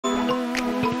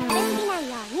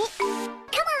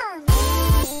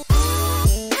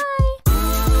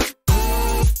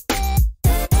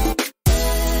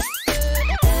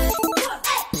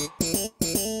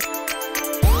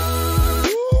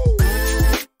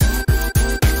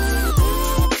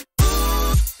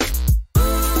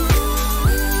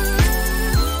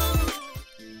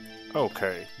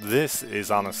This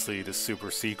is honestly the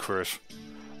super secret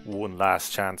one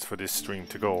last chance for this stream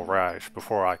to go right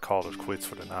before I call it quits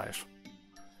for the night.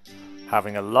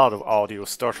 Having a lot of audio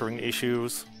stuttering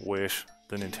issues with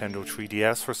the Nintendo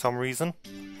 3DS for some reason.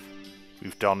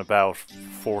 We've done about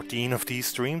 14 of these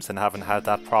streams and haven't had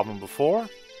that problem before,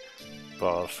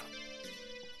 but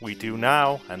we do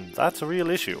now, and that's a real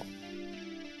issue.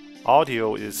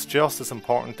 Audio is just as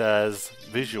important as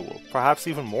visual, perhaps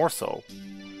even more so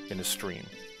in a stream.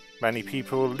 Many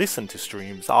people listen to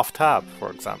streams off tab, for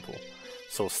example,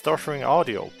 so stuttering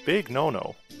audio, big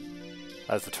no-no,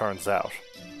 as it turns out.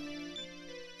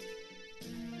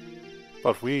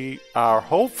 But we are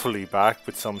hopefully back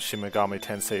with some Shin Megami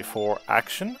Tensei 4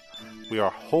 action. We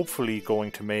are hopefully going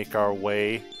to make our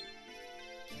way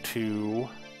to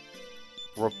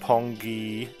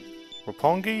Roppongi.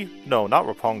 Roppongi? No, not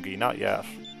Roppongi, not yet.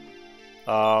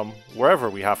 Wherever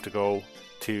we have to go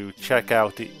to check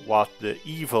out what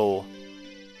evil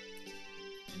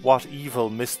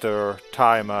Mr.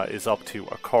 Taima is up to,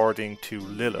 according to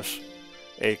Lilith,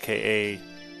 aka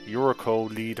Yuriko,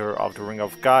 leader of the Ring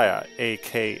of Gaia,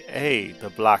 aka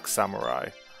the Black Samurai.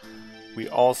 We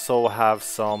also have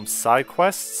some side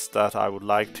quests that I would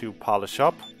like to polish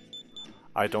up.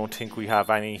 I don't think we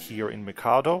have any here in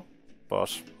Mikado,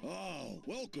 but... Oh,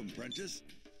 welcome, Prentice.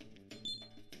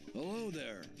 Hello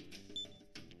there.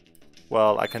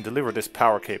 Well, I can deliver this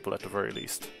power cable at the very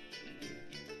least.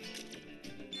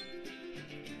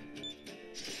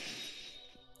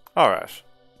 Alright.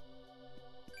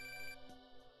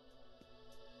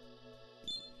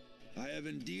 I have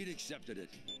indeed accepted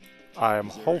it. I am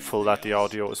hopeful that the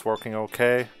audio is working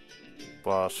okay,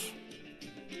 but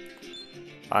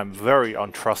I'm very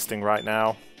untrusting right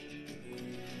now.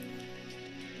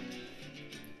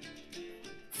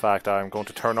 In fact, I'm going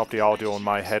to turn up the audio on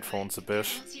my headphones a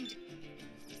bit.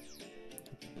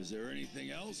 Is there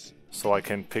anything else? So I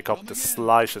can pick up the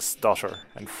slightest stutter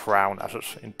and frown at it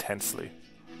intensely.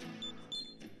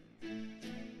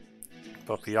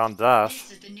 But beyond that,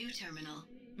 This is the new terminal.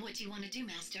 What do you want to do,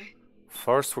 Master?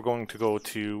 first we're going to go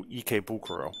to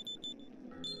Ikebukuro,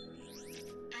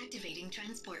 Activating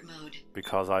transport mode.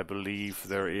 because I believe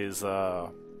there is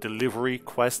a delivery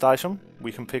quest item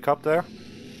we can pick up there.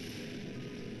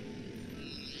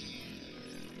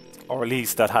 Or at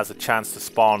least that has a chance to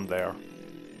spawn there.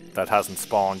 That hasn't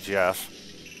spawned yet.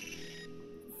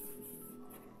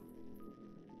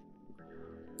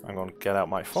 I'm going to get out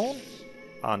my phone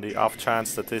on the off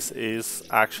chance that this is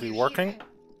actually working,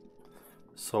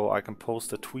 so I can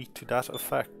post a tweet to that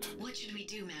effect. What should we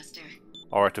do, Master?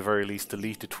 Or at the very least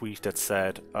delete the tweet that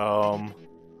said,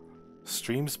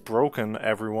 stream's broken,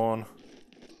 everyone.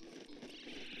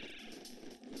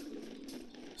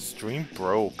 Stream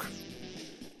broke.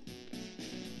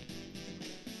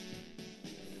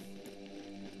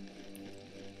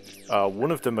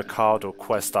 One of the Mikado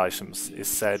quest items is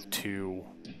said to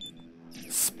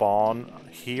spawn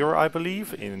here, I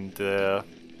believe, in the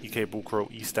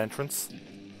Ikebukuro East entrance.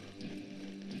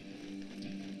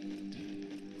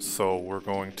 So we're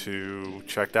going to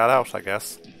check that out, I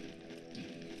guess.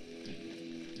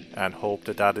 And hope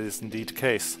that that is indeed the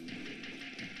case.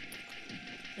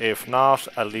 If not,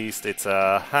 at least it's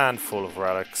a handful of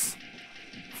relics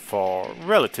for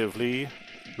relatively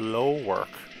low work.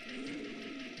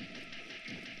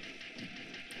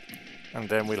 And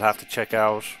then we'll have to check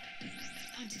out...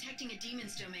 I'm detecting a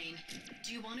demon's domain.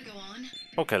 Do you want to go on?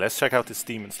 Okay, let's check out this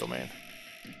demon's domain.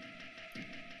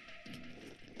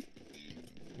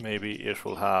 Maybe it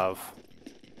will have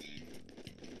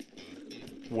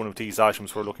one of these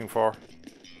items we're looking for.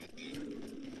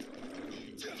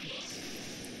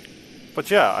 But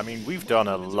yeah, I mean, we've done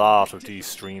a lot of these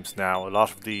streams now, a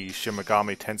lot of the Shin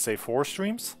Megami Tensei 4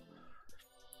 streams.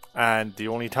 And the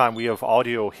only time we have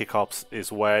audio hiccups is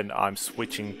when I'm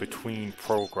switching between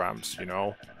programs, you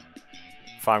know?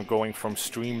 If I'm going from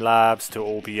Streamlabs to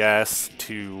OBS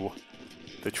to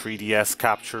the 3DS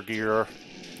capture gear.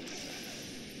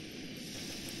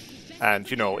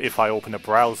 And, you know, if I open a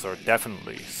browser,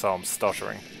 definitely some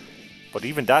stuttering. But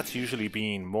even that's usually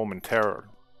being momentarily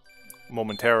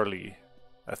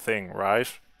a thing,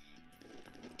 right?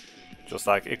 Just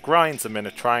like, it grinds a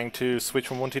minute trying to switch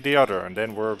from one to the other, and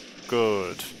then we're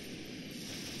good.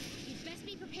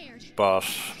 But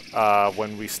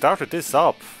when we started this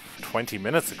up 20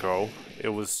 minutes ago, it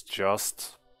was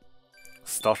just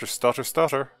stutter, stutter,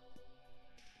 stutter.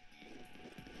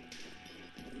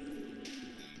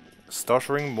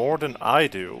 Stuttering more than I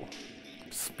do.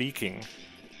 Speaking.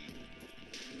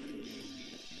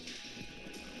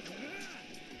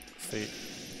 See.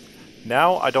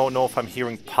 Now I don't know if I'm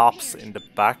hearing pops in the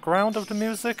background of the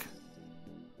music,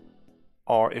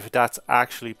 or if that's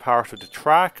actually part of the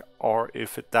track, or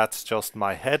if that's just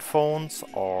my headphones,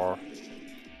 or...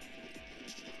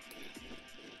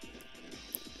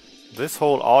 This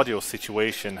whole audio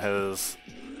situation has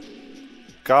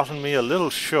gotten me a little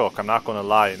shook, I'm not gonna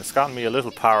lie, and it's gotten me a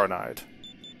little paranoid.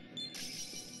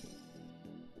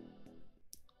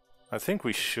 I think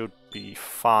we should be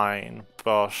fine,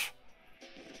 but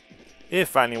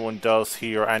if anyone does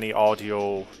hear any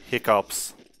audio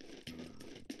hiccups,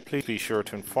 please be sure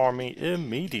to inform me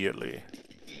immediately.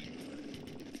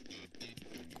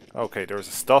 Okay, there's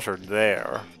a stutter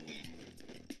there.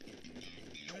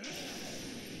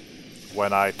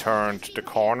 When I turned the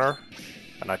corner,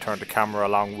 and I turned the camera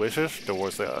along with it, there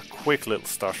was a quick little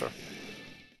stutter.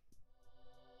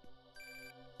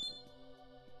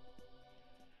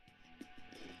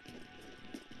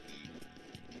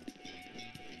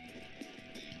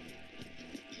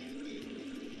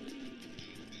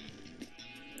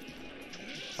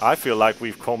 I feel like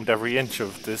we've combed every inch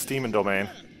of this demon domain.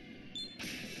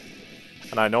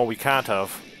 And I know we can't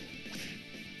have.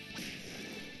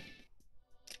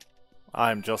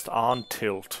 I'm just on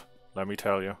tilt, let me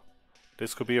tell you.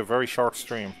 This could be a very short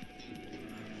stream.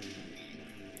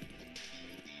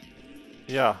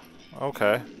 Yeah,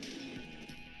 okay.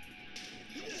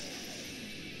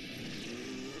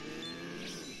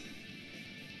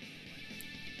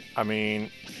 I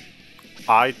mean,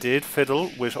 I did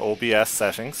fiddle with OBS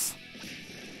settings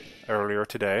earlier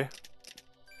today,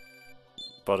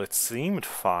 but it seemed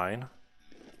fine.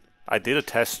 I did a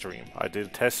test stream. I did a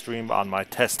test stream on my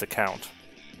test account.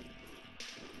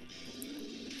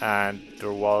 And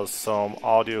there was some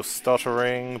audio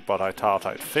stuttering, but I thought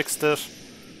I'd fixed it.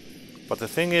 But the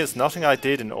thing is, nothing I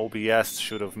did in OBS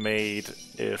should have made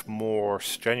it more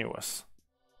strenuous.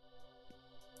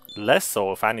 Less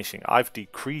so, if anything. I've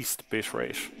decreased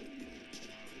bitrate.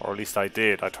 Or at least I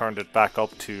did. I turned it back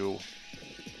up to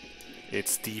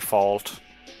its default.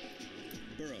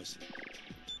 Burrows.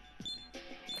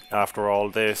 After all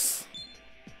this.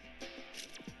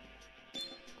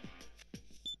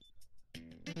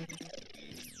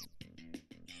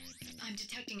 I'm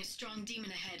detecting a strong demon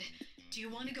ahead. Do you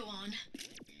want to go on?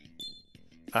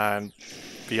 And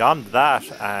beyond that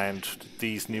and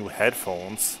these new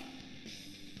headphones,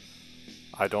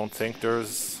 I don't think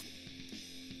there's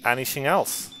anything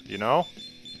else, you know?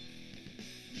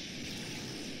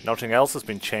 Nothing else has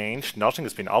been changed, nothing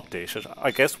has been updated.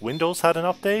 I guess Windows had an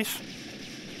update?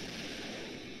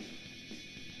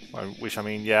 Which, I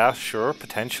mean, yeah, sure,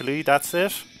 potentially that's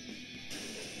it.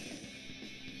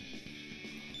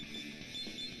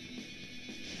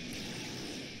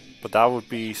 But that would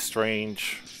be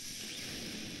strange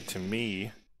to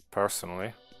me,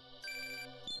 personally.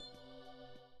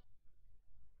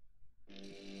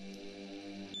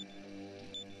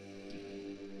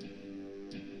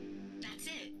 That's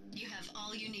it. You have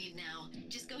all you need now.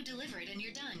 Just go deliver it and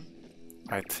you're done.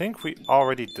 I think we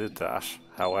already did that,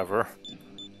 however.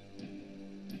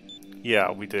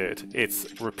 Yeah, we did. It's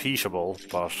repeatable,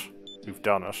 but we've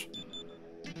done it.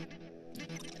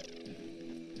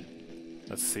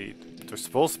 Let's see. There's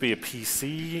supposed to be a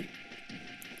PC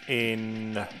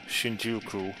in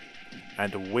Shinjuku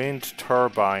and a wind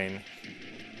turbine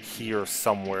here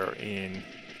somewhere in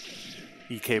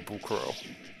Ikebukuro.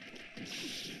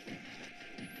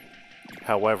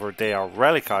 However, they are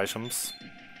relic items,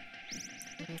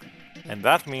 and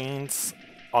that means,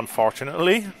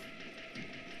 unfortunately,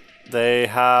 they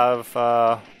have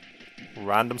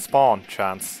random spawn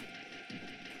chance.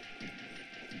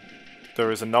 There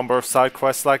is a number of side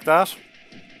quests like that.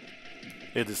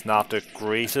 It is not the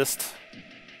greatest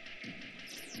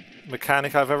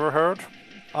mechanic I've ever heard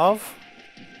of.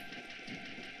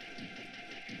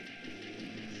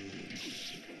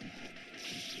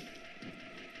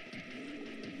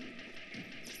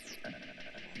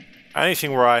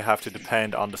 Anything where I have to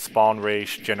depend on the spawn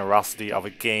rate generosity of a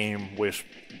game with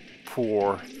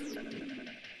poor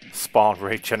spawn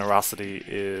rate generosity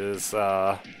is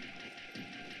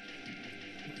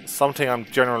something I'm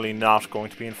generally not going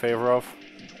to be in favor of.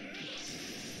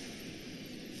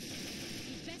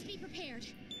 Best be prepared.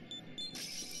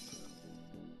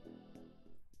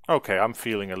 Okay, I'm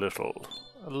feeling a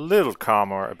little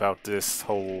calmer about this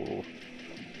whole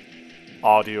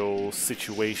audio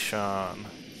situation. I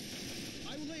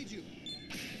will aid you.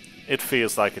 It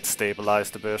feels like it's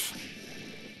stabilized a bit.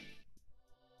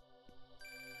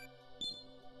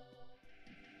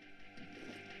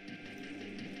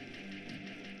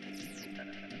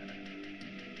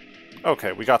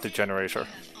 Okay, we got the generator. You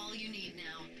have all you need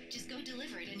now. Just go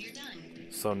deliver it and you're done.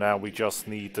 So now we just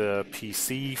need the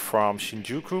PC from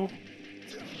Shinjuku.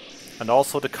 And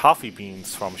also the coffee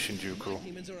beans from Shinjuku.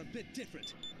 Demons are a bit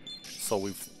different. So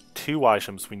we've 2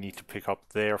 items we need to pick up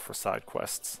there for side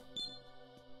quests.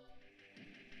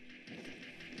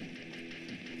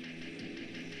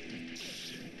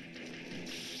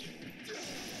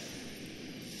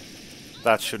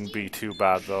 That shouldn't be too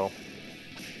bad though.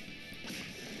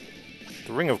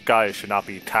 The Ring of Gaia should not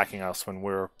be attacking us when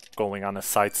we're going on a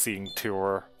sightseeing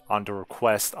tour on the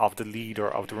request of the leader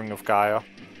of the Ring of Gaia.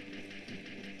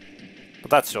 But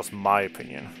that's just my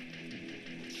opinion.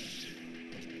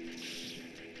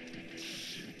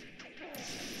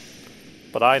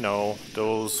 But I know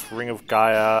those Ring of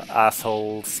Gaia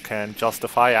assholes can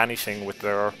justify anything with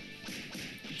their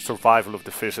survival of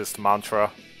the fittest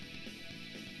mantra.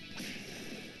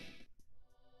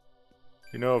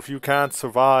 You know, if you can't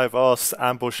survive us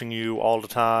ambushing you all the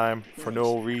time for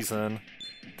no reason,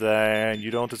 then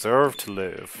you don't deserve to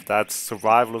live. That's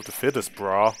survival of the fittest,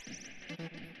 brah.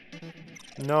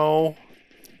 No,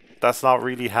 that's not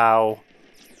really how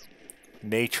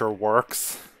nature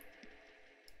works.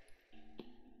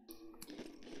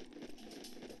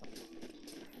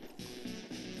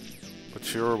 But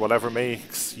sure, whatever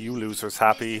makes you losers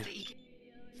happy.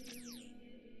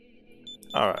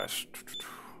 Alright.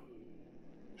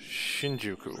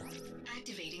 Shinjuku.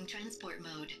 Activating transport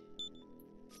mode.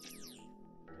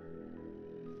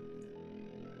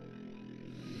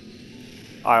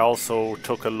 I also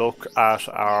took a look at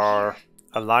our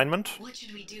alignment. What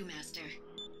should we do, Master?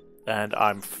 And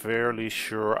I'm fairly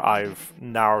sure I've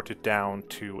narrowed it down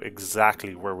to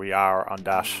exactly where we are on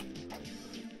that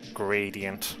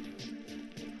gradient.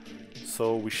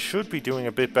 So we should be doing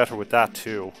a bit better with that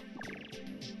too.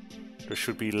 There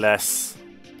should be less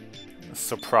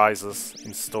surprises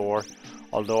in store,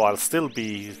 although I'll still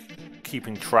be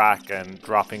keeping track and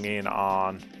dropping in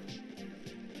on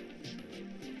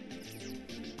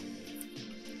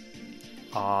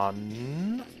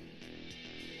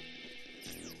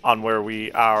where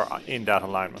we are in that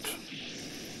alignment.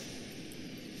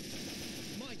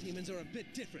 My demons are a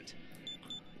bit different.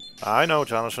 I know,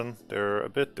 Jonathan, they're a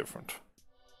bit different.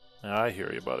 I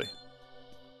hear you, buddy.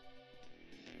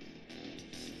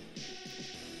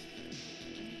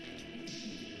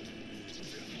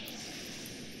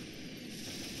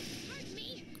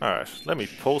 Alright, let me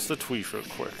post a tweet real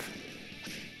quick.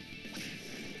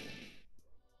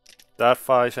 That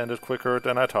fight ended quicker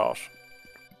than I thought.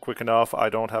 Quick enough, I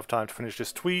don't have time to finish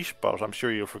this tweet, but I'm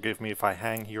sure you'll forgive me if I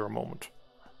hang here a moment.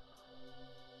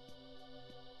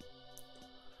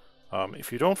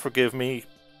 If you don't forgive me,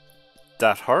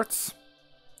 that hurts.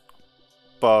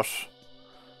 But,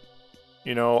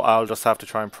 you know, I'll just have to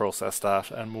try and process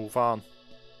that and move on.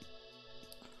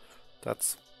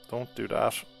 Don't do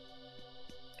that.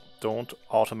 Don't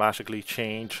automatically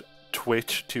change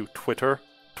Twitch to Twitter.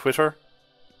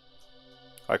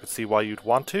 I could see why you'd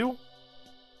want to.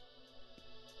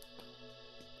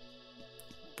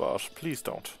 But please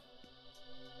don't.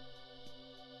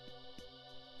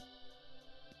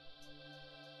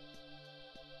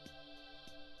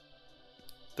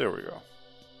 There we go.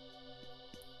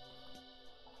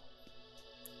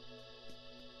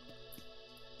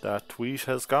 That tweet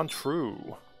has gone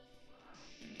through.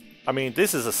 I mean,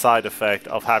 this is a side effect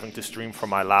of having to stream from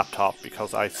my laptop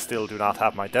because I still do not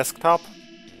have my desktop.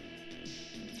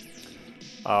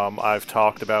 I've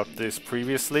talked about this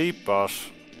previously, but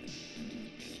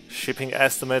shipping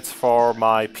estimates for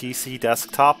my PC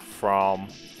desktop from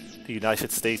the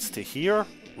United States to here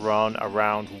run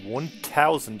around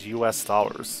 1,000 US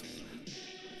dollars,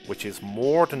 which is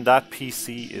more than that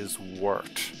PC is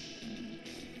worth,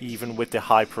 even with the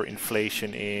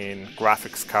hyperinflation in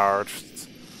graphics cards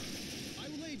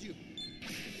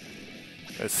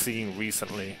as seen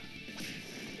recently.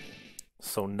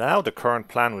 So now the current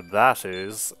plan with that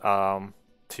is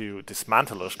to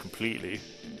dismantle it completely,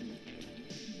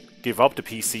 give up the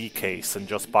PC case and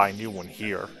just buy a new one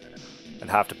here, and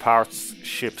have the parts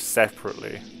shipped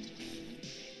separately.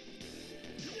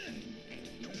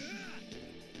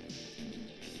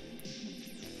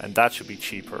 And that should be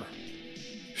cheaper.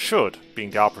 Should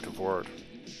being the operative word.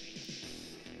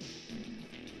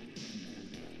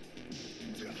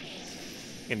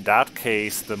 In that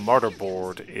case, the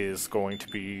motherboard is going to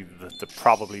be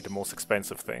probably the most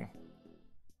expensive thing,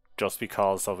 just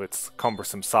because of its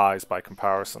cumbersome size by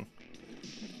comparison.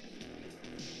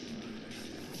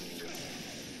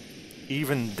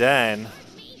 Even then,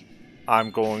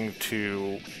 I'm going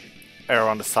to err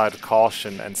on the side of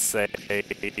caution and say...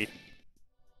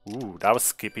 Ooh, that was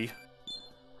skippy.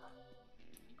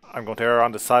 I'm going to err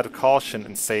on the side of caution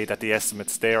and say that the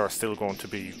estimates there are still going to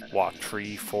be, what,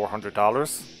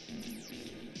 $300–400?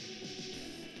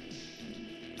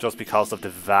 just because of the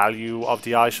value of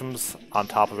the items on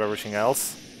top of everything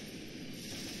else.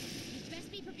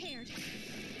 Best be prepared.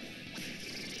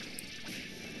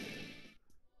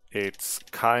 It's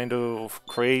kind of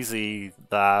crazy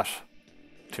that,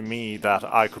 to me, that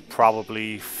I could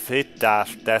probably fit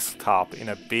that desktop in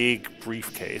a big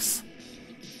briefcase,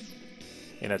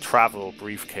 in a travel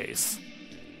briefcase,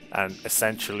 and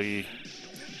essentially,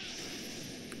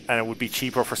 and it would be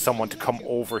cheaper for someone to come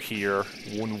over here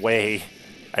one way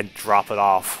and drop it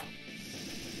off.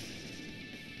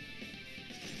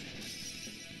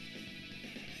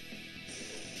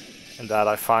 And that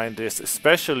I find this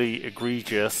especially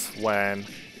egregious when,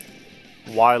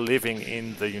 while living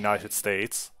in the United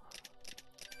States,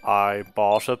 I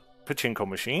bought a pachinko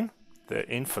machine, the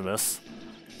infamous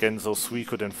Genzo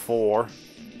Suikoden 4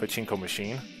 pachinko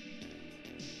machine,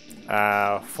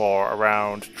 for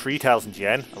around 3,000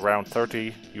 yen, around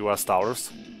 $30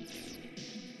 US,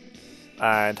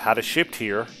 and had it shipped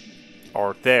here,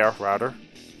 or there rather,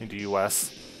 in the US,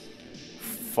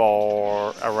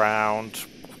 for around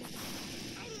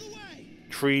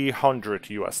 $300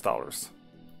 US,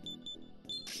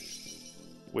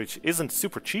 which isn't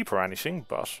super cheap or anything,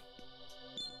 but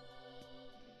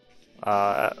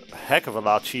a heck of a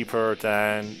lot cheaper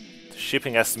than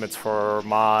shipping estimates for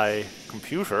my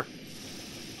computer.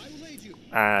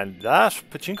 And that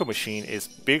pachinko machine is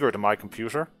bigger than my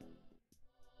computer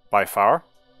by far,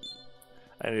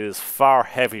 and it is far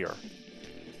heavier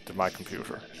than my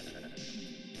computer,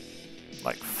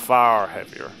 like far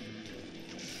heavier.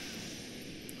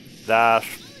 That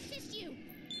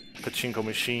pachinko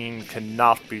machine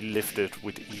cannot be lifted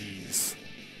with ease.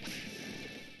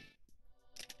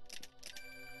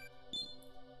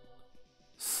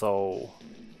 So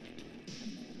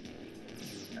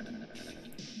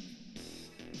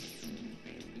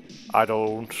I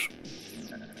don't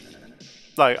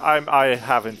like I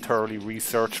haven't thoroughly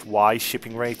researched why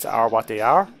shipping rates are what they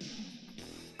are,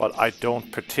 but I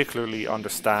don't particularly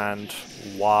understand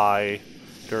why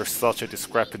there's such a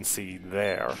discrepancy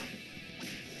there.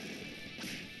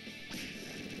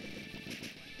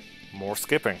 More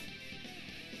skipping.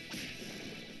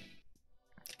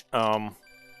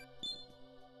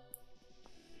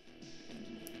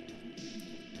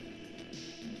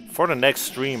 For the next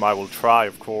stream I will try,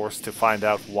 of course, to find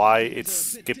out why it's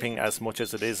skipping as much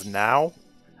as it is now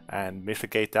and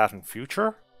mitigate that in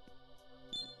future.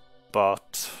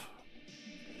 But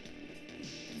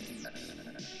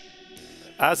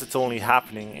as it's only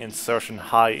happening in certain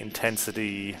high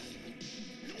intensity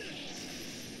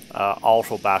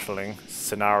auto battling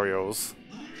scenarios,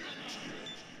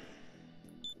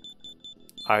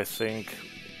 I think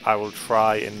I will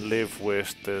try and live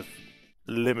with the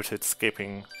limited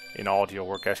skipping in audio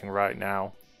we're getting right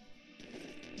now.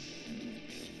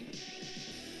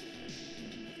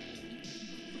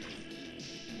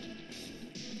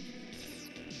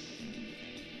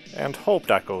 And hope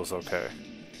that goes okay.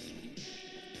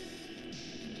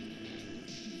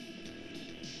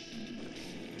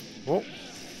 Oh,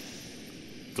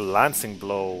 glancing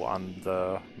blow on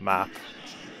the map.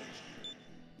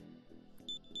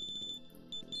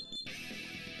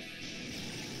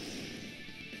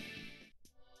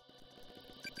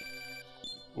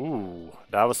 Ooh,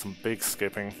 that was some big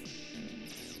skipping.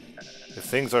 If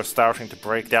things are starting to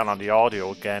break down on the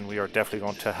audio again, we are definitely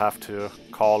going to have to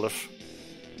call it.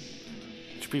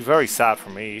 It should be very sad for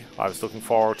me. I was looking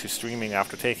forward to streaming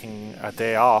after taking a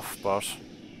day off, but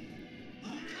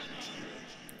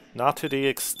not to the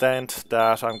extent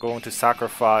that I'm going to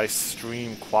sacrifice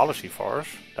stream quality for it.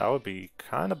 That would be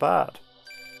kind of bad.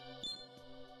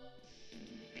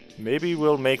 Maybe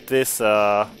we'll make this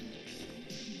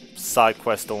side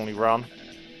quest only run.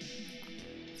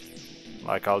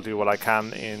 Like, I'll do what I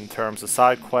can in terms of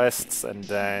side quests and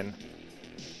then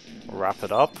wrap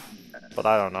it up. But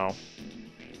I don't know.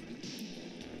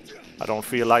 I don't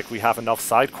feel like we have enough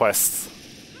side quests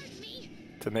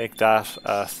to make that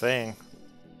a thing.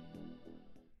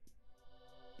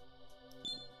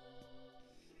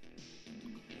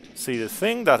 See, the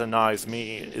thing that annoys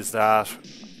me is that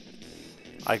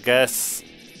I guess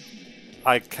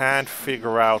I can't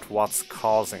figure out what's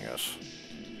causing it.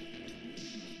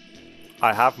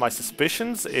 I have my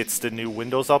suspicions it's the new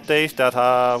Windows update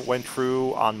that went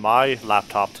through on my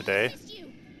laptop today,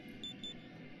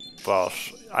 but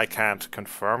I can't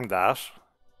confirm that.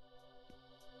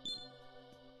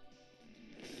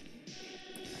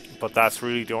 But that's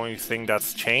really the only thing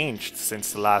that's changed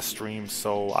since the last stream,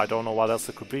 so I don't know what else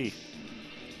it could be.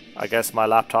 I guess my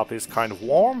laptop is kind of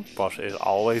warm, but it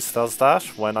always does that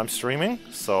when I'm streaming,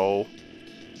 so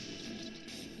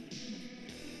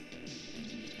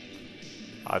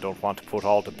I don't want to put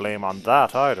all the blame on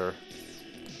that either.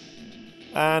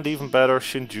 And even better,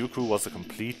 Shinjuku was a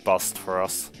complete bust for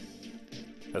us,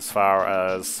 as far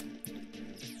as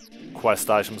quest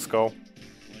items go.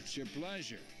 What's your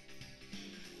pleasure?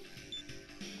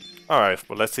 Alright,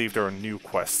 well let's see if there are new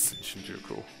quests in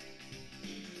Shinjuku.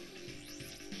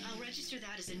 I'll register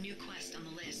that as a new quest on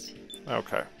the list.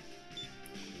 Okay.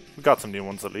 We got some new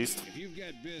ones at least. If you've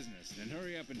got business, then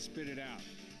hurry up and spit it out.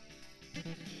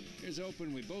 Here's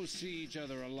hoping we both see each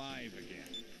other alive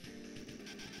again.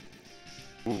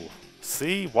 Ooh.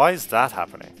 See? Why is that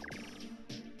happening?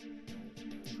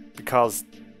 Because...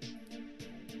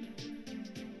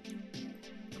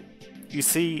 you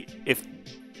see,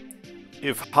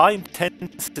 if high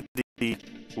intensity...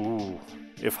 Ooh.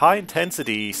 If high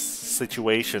intensity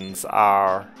situations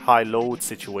are high load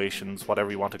situations, whatever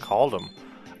you want to call them,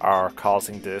 are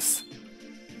causing this,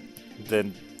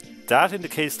 then that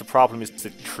indicates the problem is the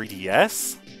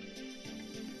 3DS.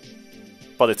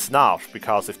 But it's not,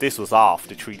 because if this was off,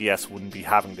 the 3DS wouldn't be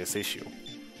having this issue.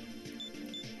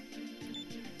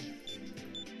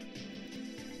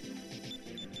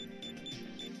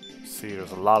 See,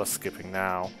 there's a lot of skipping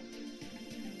now.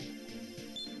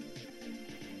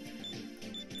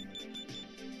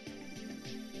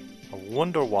 I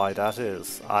wonder why that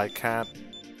is. I can't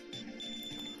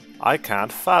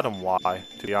fathom why,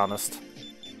 to be honest.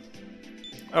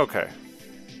 Okay.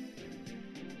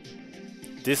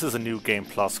 This is a new Game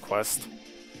Plus quest.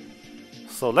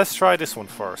 So let's try this one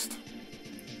first.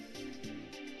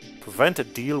 Prevent a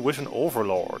deal with an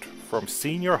overlord from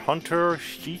Senior Hunter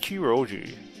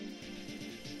Shichiroji.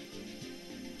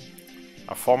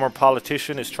 A former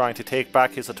politician is trying to take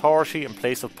back his authority in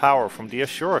place of power from the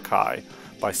Ashurakai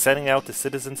by sending out the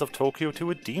citizens of Tokyo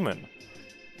to a demon.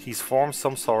 He's formed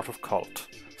some sort of cult.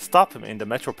 Stop him in the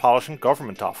Metropolitan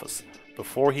Government Office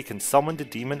before he can summon the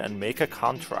demon and make a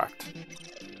contract.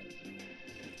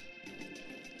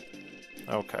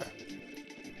 Okay.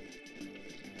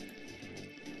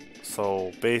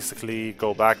 So basically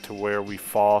go back to where we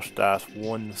fought that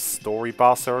one story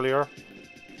boss earlier.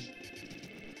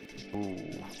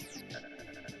 Ooh.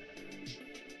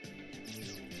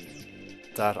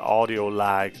 That audio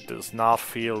lag does not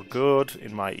feel good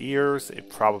in my ears. It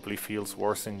probably feels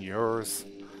worse in yours.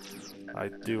 I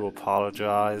do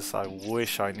apologize. I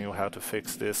wish I knew how to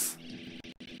fix this.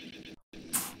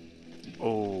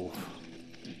 Oh.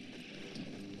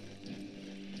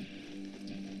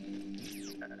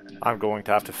 I'm going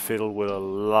to have to fiddle with a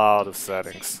lot of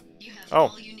settings. You have Oh.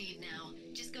 all you need now.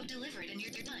 Just go deliver it and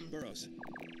you're done. Burroughs.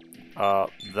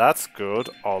 That's good,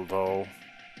 although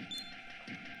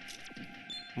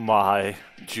my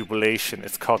jubilation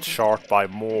is cut short by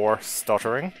more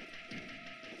stuttering.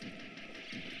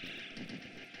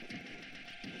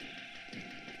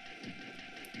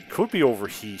 Could be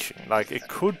overheating, like it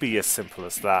could be as simple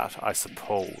as that, I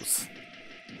suppose.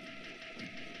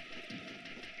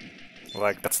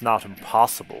 Like, that's not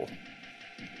impossible.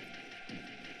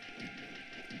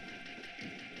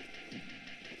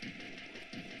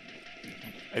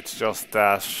 It's just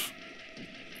that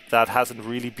that hasn't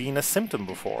really been a symptom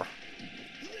before.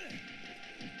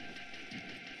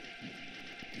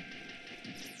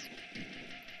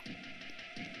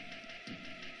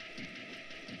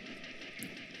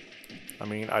 I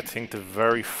mean, I think the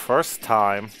very first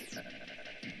time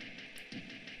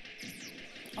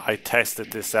I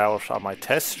tested this out on my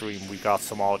test stream, we got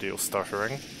some audio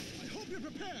stuttering.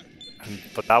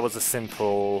 But that was a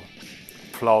simple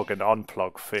plug and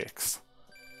unplug fix.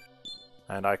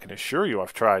 And I can assure you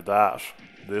I've tried that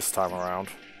this time around.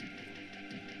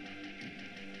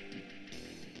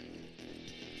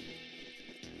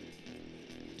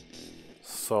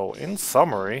 So, in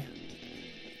summary,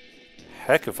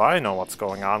 heck if I know what's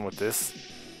going on with this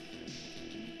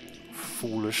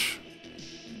foolish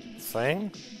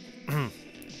thing.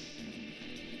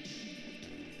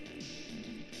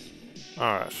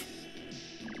 Alright.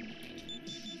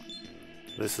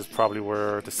 This is probably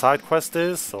where the side quest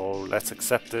is, so let's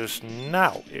accept it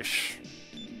now-ish.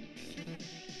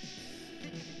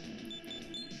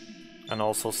 And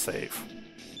also save.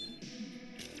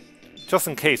 Just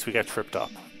in case we get tripped up.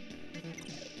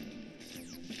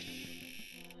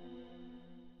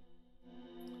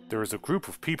 There is a group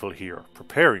of people here,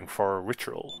 preparing for a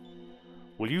ritual.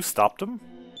 Will you stop them?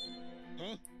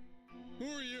 Huh? Who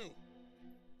are you?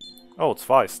 Oh, it's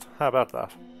Feist. How about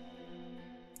that?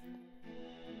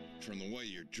 From the way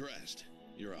you're dressed,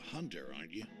 you're a hunter,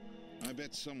 aren't you? I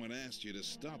bet someone asked you to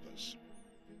stop us.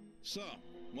 So,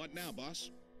 what now,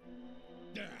 boss?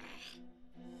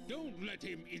 Don't let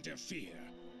him interfere.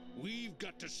 We've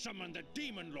got to summon the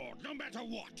Demon Lord, no matter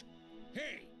what.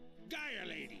 Hey, Gaia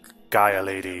lady. Gaia Where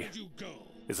lady. did you go?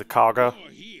 Is it Kaga?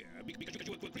 You're here because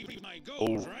you agree with my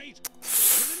goals, Oh. right? Well,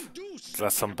 then do That's something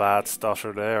some about bad it.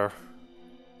 stutter there.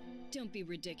 Don't be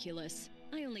ridiculous.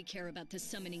 I only care about the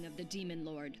summoning of the Demon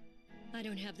Lord. I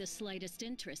don't have the slightest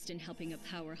interest in helping a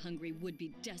power-hungry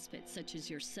would-be despot such as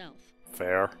yourself.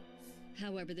 Fair.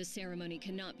 However, the ceremony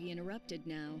cannot be interrupted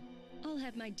now. I'll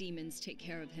have my demons take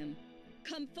care of him.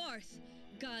 Come forth,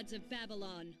 gods of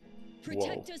Babylon.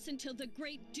 Protect us until the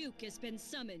Great Duke has been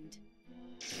summoned.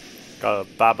 Got a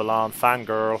Babylon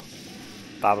fangirl.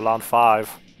 Babylon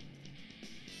 5.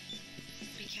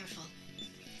 Be careful.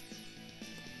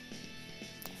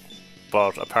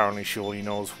 But apparently she only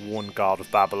knows one god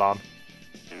of Babylon.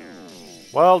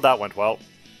 Well, that went well.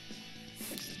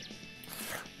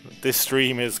 This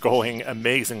stream is going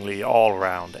amazingly all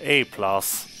around. A+.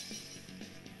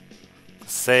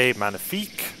 C'est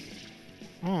magnifique.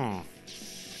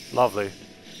 Lovely.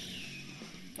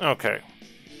 Okay.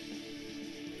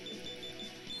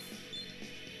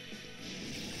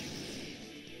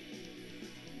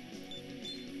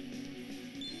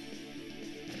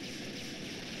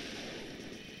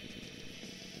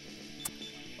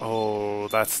 Oh,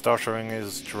 that stuttering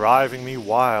is driving me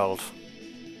wild.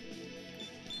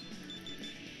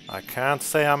 I can't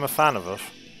say I'm a fan of it.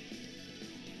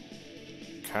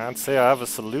 Can't say I have a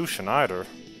solution either.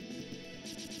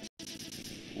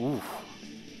 Ooh.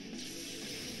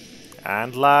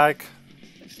 And lag.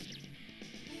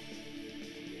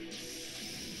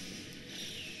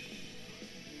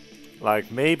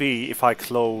 Like, maybe if I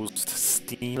closed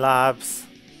Steam Labs,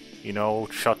 you know,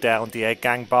 shut down the Egg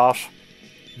Gang bot,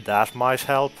 that might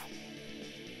help.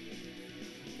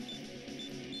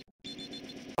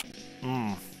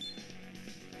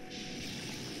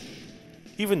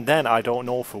 Even then, I don't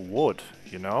know if it would,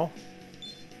 you know?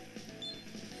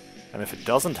 And if it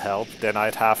doesn't help, then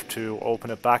I'd have to open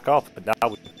it back up, and that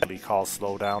would really cause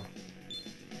slowdown.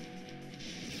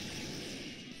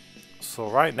 So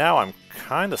right now, I'm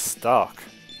kinda stuck.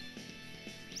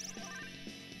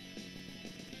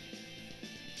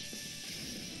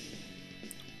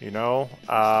 You know,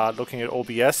 looking at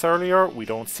OBS earlier, we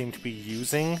don't seem to be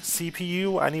using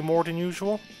CPU any more than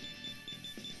usual.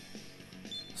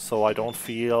 So I don't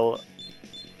feel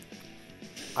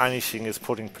anything is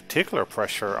putting particular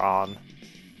pressure on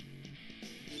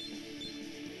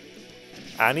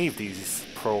any of these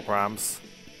programs,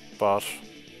 but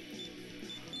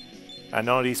and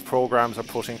none of these programs are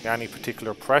putting any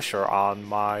particular pressure on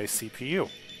my CPU.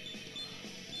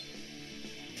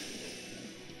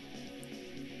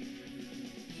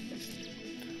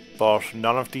 But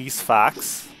none of these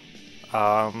facts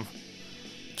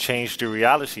change the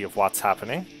reality of what's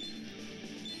happening.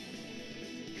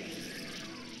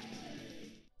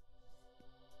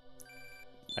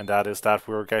 And that is that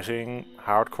we're getting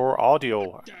hardcore audio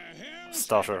What the hell's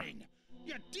stutter. happening?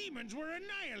 Your demons were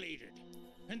annihilated,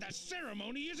 and the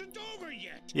ceremony isn't over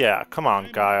yet. Yeah, come on,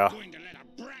 I'm Gaia. not going to let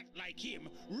a brat like him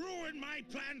ruin my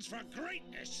plans for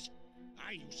greatness.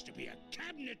 I used to be a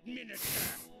cabinet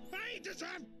minister. I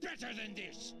deserve better than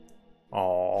this.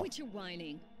 Aww, Quit your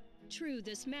whining. True,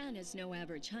 this man is no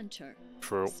average hunter.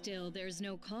 true. Still, there's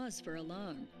no cause for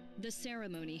alarm. The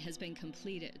ceremony has been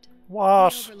completed.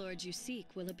 What? The overlord you seek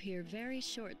will appear very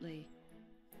shortly.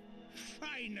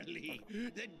 Finally,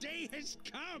 the day has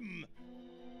come.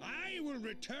 I will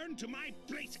return to my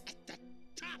place at the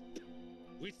top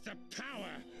with the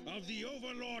power of the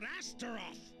overlord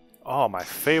Astaroth. Oh, my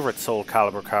favorite Soul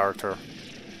Calibur character.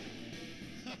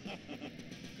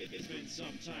 It's been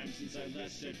some time since I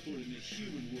last set foot in the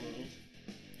human world.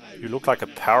 You look like a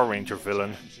Power Ranger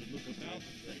villain. To look about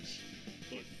the place.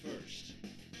 But first,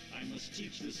 I must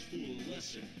teach this fool a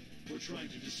lesson for trying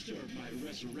to disturb my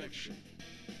resurrection.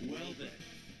 Well then,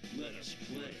 let us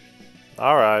play.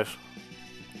 Alright.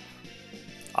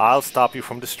 I'll stop you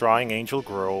from destroying Angel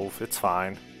Grove. It's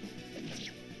fine.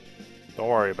 Don't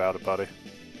worry about it, buddy.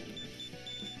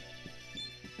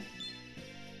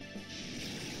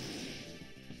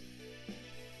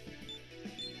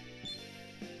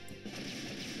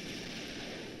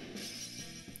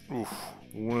 Oof,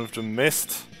 one of them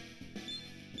missed.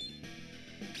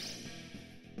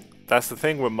 That's the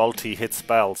thing with multi-hit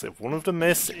spells. If one of them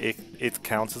miss, it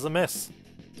counts as a miss.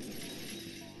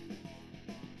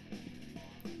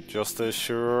 Just as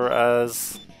sure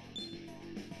as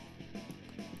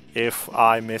if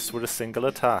I miss with a single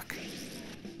attack.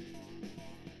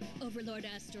 Overlord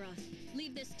Astaroth,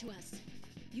 leave this to us.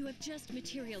 You have just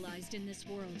materialized in this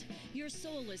world. Your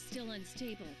soul is still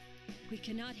unstable. We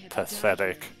cannot have you die.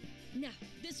 Pathetic. Now,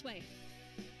 this way.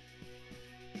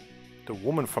 The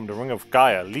woman from the Ring of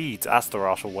Gaia leads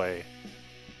Astaroth away.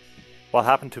 What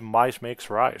happened to might makes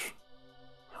right?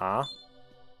 Huh?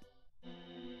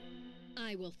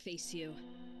 I will face you.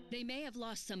 They may have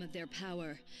lost some of their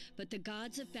power, but the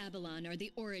gods of Babylon are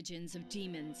the origins of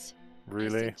demons.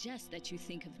 Really? I suggest that you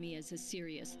think of me as a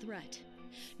serious threat,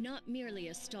 not merely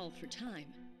a stall for time.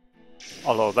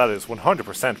 Although that is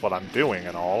 100% what I'm doing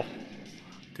and all.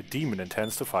 The demon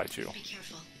intends to fight you. Be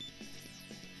careful.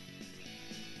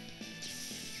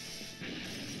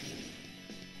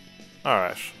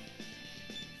 Alright.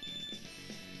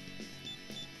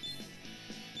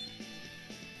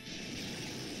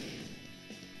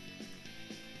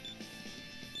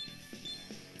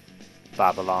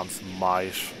 Babylon's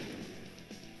might.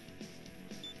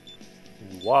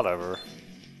 Whatever.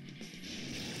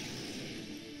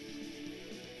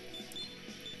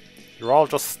 You're all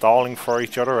just stalling for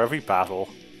each other every battle.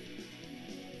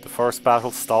 The first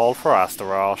battle stalled for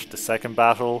Astaroth, the second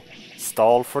battle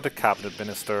stalled for the cabinet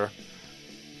minister.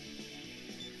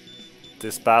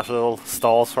 This battle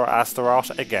stalls for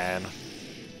Astaroth again.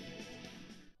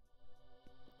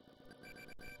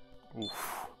 Oof.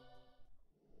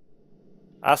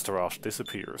 Astaroth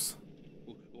disappears.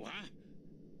 What?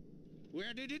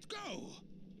 Where did it go?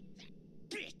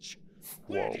 That bitch!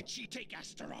 Whoa. Where did she take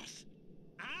Astaroth?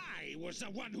 I was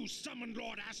the one who summoned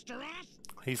Lord Astaroth.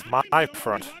 He's I'm my the only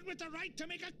friend. one with the right to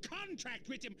make a contract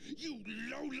with him, you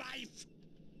lowlife!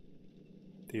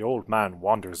 The old man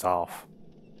wanders off.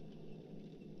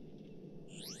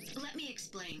 Let me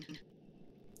explain.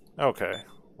 Okay,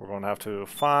 we're going to have to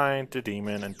find the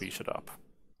demon and beat it up.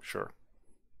 Sure.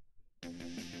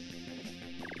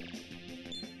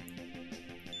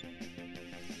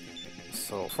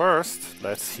 So first,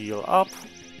 let's heal up.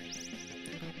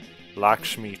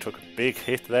 Lakshmi took a big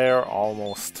hit there,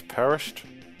 almost perished.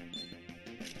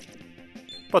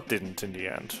 But didn't in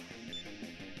the end.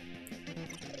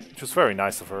 Which was very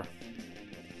nice of her.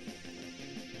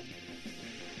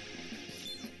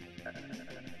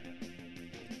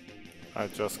 I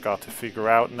just got to figure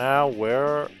out now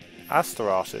where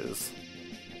Astaroth is.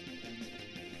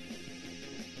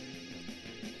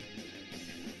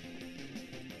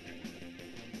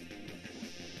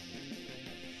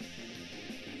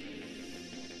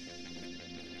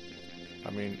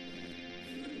 I mean,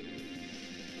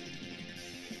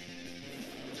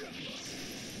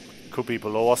 could be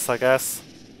below us, I guess.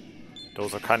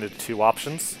 Those are kind of the two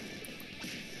options.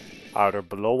 Either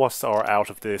below us or out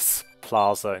of this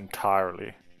plaza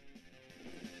entirely.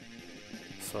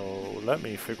 So let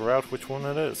me figure out which one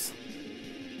it is.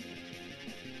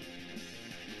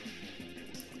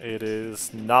 It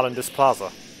is not in this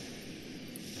plaza.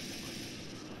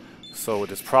 So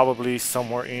it is probably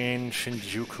somewhere in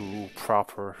Shinjuku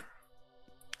proper.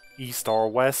 East or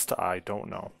west, I don't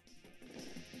know.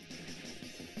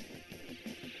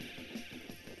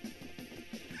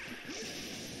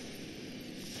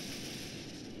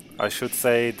 I should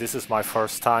say this is my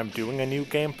first time doing a new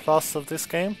game plus of this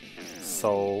game.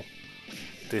 So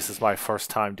this is my first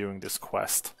time doing this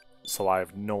quest. So I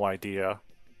have no idea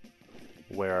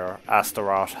where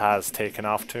Astaroth has taken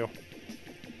off to.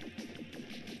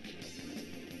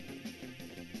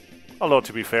 Although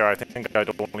to be fair, I think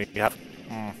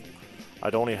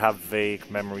I'd only have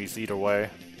vague memories either way.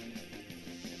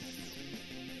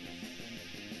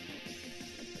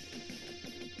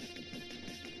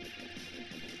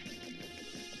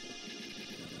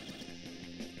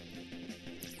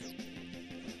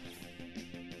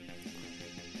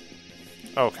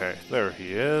 Okay, there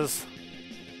he is.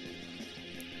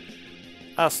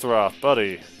 Astaroth,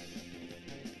 buddy.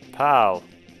 Pal.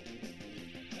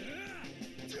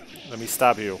 Let me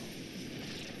stab you.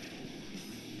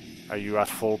 Are you at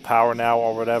full power now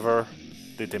or whatever?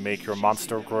 Did they make your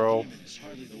monster grow? It's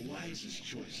hardly the wisest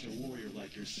choice a warrior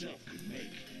like yourself could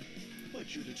make.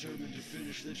 But you're determined to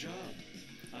finish the job.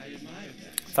 I admire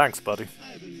that. Thanks, buddy.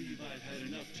 I believe I've had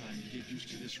enough time to get used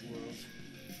to this world.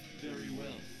 Very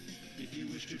well. If you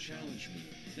wish to challenge me,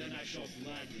 then I shall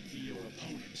gladly be your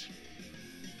opponent.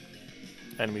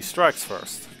 Enemy strikes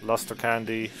first. Luster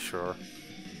candy, sure.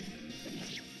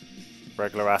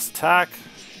 Regular ass attack,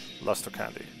 luster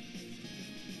candy.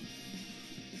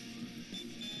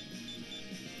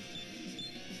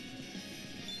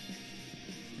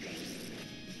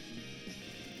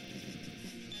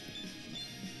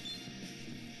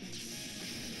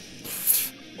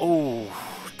 Oh,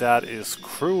 that is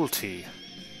cruelty.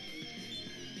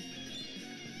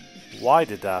 Why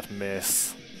did that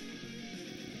miss?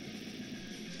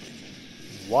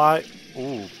 Why?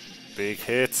 Ooh, big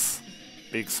hits.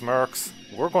 Big smirks.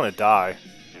 We're gonna die.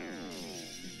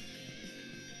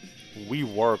 We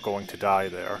were going to die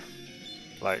there.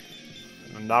 Like,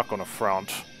 I'm not gonna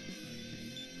front.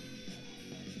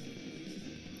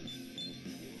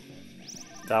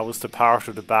 That was the part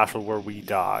of the battle where we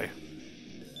die.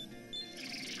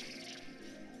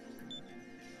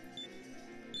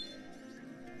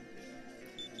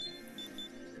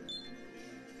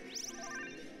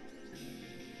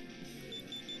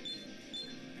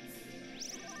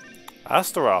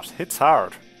 Astaroth hits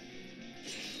hard.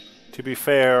 To be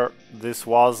fair, this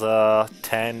was a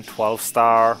 10, 12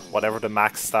 star, whatever the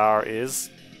max star is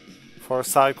for a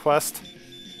side quest.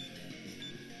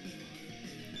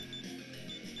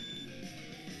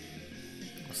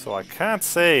 So I can't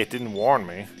say it didn't warn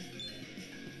me.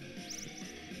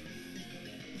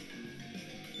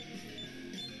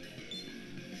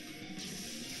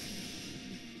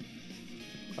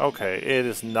 Okay, it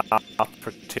is not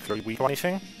particularly weak or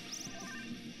anything.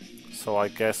 So I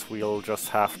guess we'll just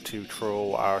have to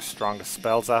throw our strongest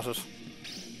spells at it.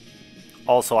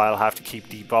 Also, I'll have to keep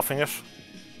debuffing it.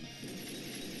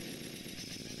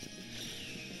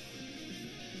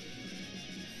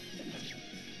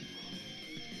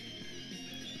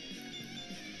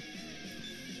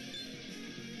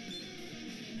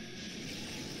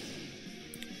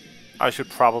 I should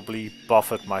probably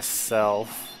buff it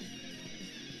myself.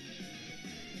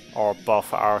 Or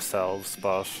buff ourselves,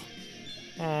 but...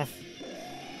 Let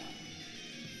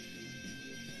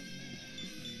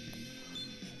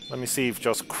me see if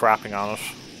just crapping on it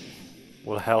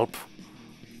will help.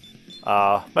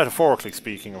 Metaphorically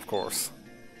speaking, of course.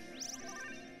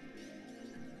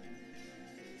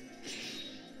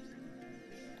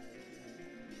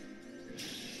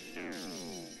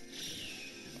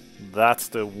 That's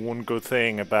the one good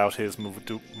thing about his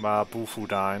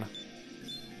Bufudine.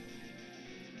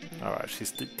 Alright,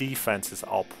 his defense is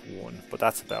up 1, but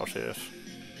that's about it.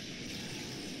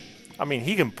 I mean,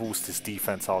 he can boost his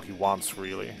defense all he wants,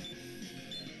 really.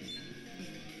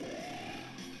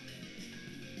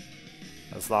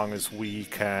 As long as we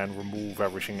can remove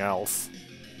everything else.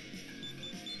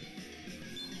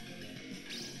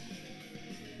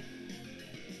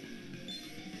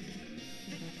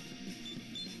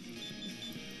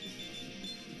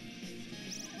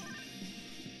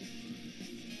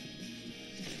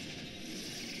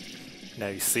 Now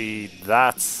you see,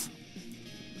 that's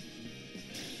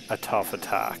a tough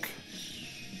attack.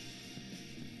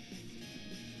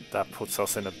 That puts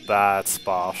us in a bad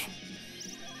spot.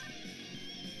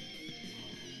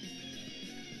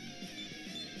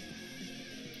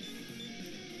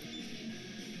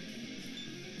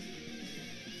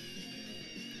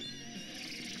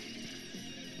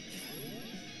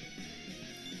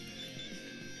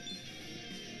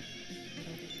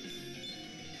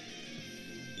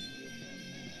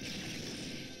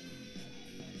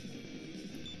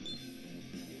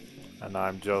 And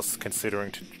I'm just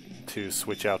considering to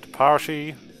switch out the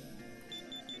party.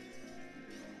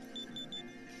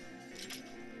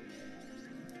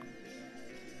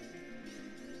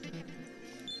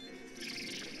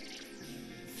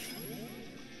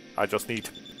 I just need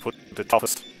to put the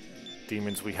toughest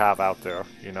demons we have out there,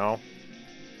 you know?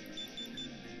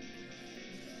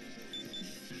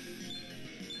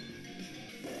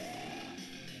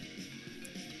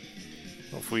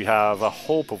 If we have a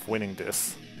hope of winning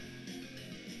this.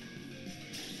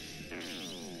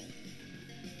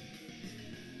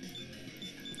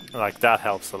 Like, that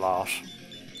helps a lot.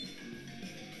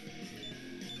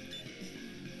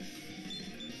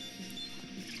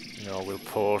 You know, we'll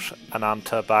push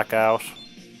Ananta back out.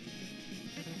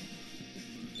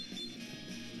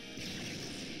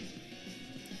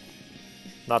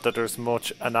 Not that there's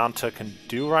much Ananta can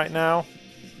do right now.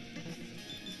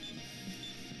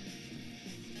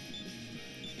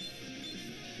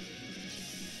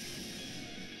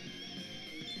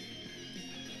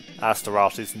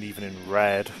 Astaroth isn't even in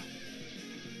red.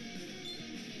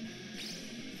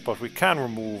 But we can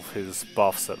remove his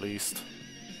buffs at least.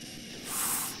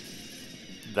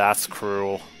 That's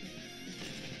cruel.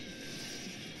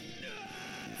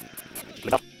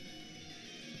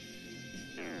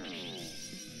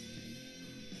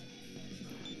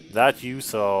 That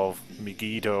use of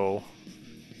Megiddo,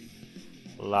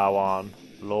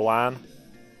 Loan,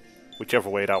 whichever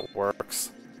way that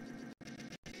works.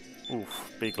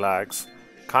 Oof, big lags.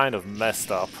 Kind of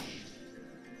messed up.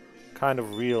 Kind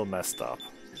of real messed up,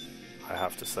 I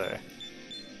have to say.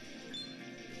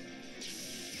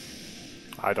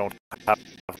 I don't have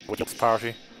a this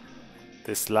party.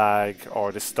 This lag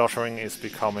or this stuttering is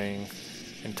becoming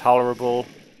intolerable,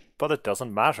 but it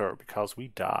doesn't matter because we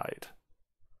died.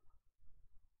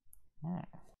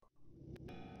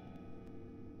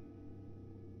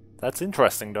 That's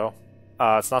interesting though.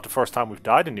 It's not the first time we've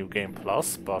died in New Game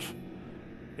Plus, but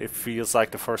it feels like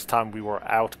the first time we were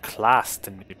outclassed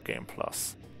in New Game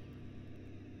Plus.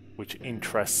 which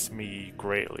interests me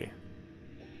greatly,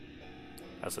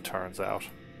 as it turns out.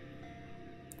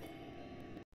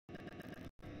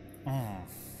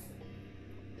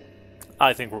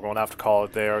 I think we're going to have to call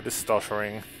it there. This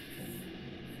stuttering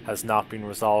has not been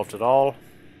resolved at all,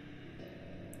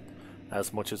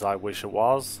 as much as I wish it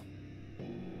was.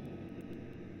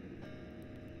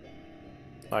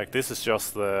 Like, this is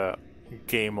just the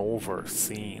game over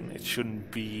scene. It shouldn't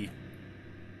be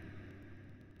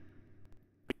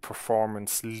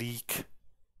performance leak.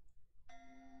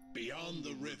 Beyond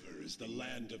the river is the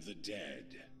land of the dead.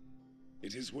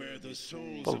 It is where the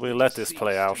souls But of we'll the let this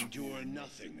play out. deceased endure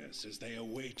nothingness as they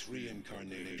await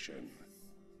reincarnation.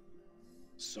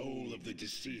 Soul of the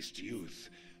deceased youth,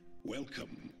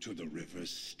 welcome to the river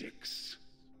Styx.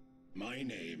 My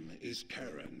name is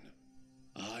Karen.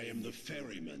 I am the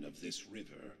ferryman of this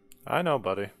river. I know,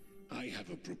 buddy. I have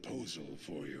a proposal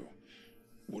for you.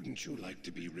 Wouldn't you like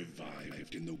to be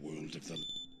revived in the world of the...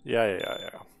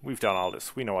 Yeah. We've done all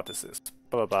this. We know what this is.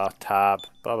 Blah, blah, blah. Tab.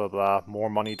 Blah, blah, blah. More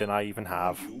money than I even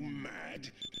have. Are you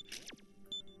mad?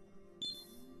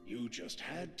 You just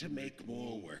had to make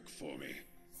more work for me.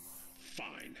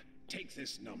 Fine. Take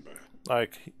this number.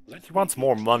 Like, he wants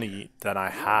more money than I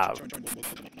have.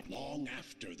 Long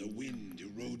after the wind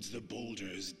erodes the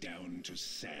boulders down to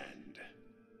sand.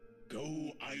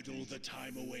 Go idle the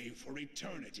time away for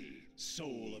eternity,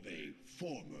 soul of a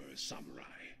former samurai.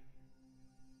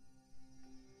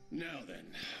 Now then,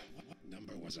 what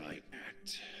number was I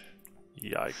at?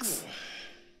 Yikes.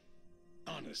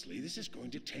 Honestly, this is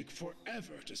going to take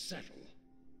forever to settle.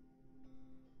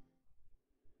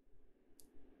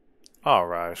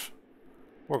 Alright.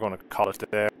 We're going to call it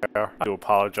there. I do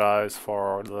apologize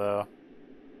for the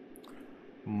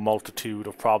multitude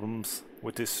of problems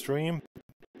with this stream,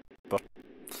 but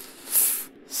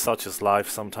such is life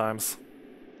sometimes.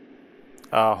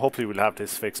 Hopefully we'll have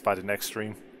this fixed by the next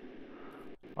stream.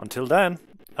 Until then,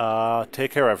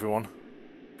 take care everyone.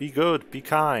 Be good, be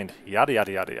kind, yada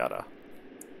yada yada yada.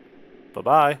 Bye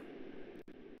bye.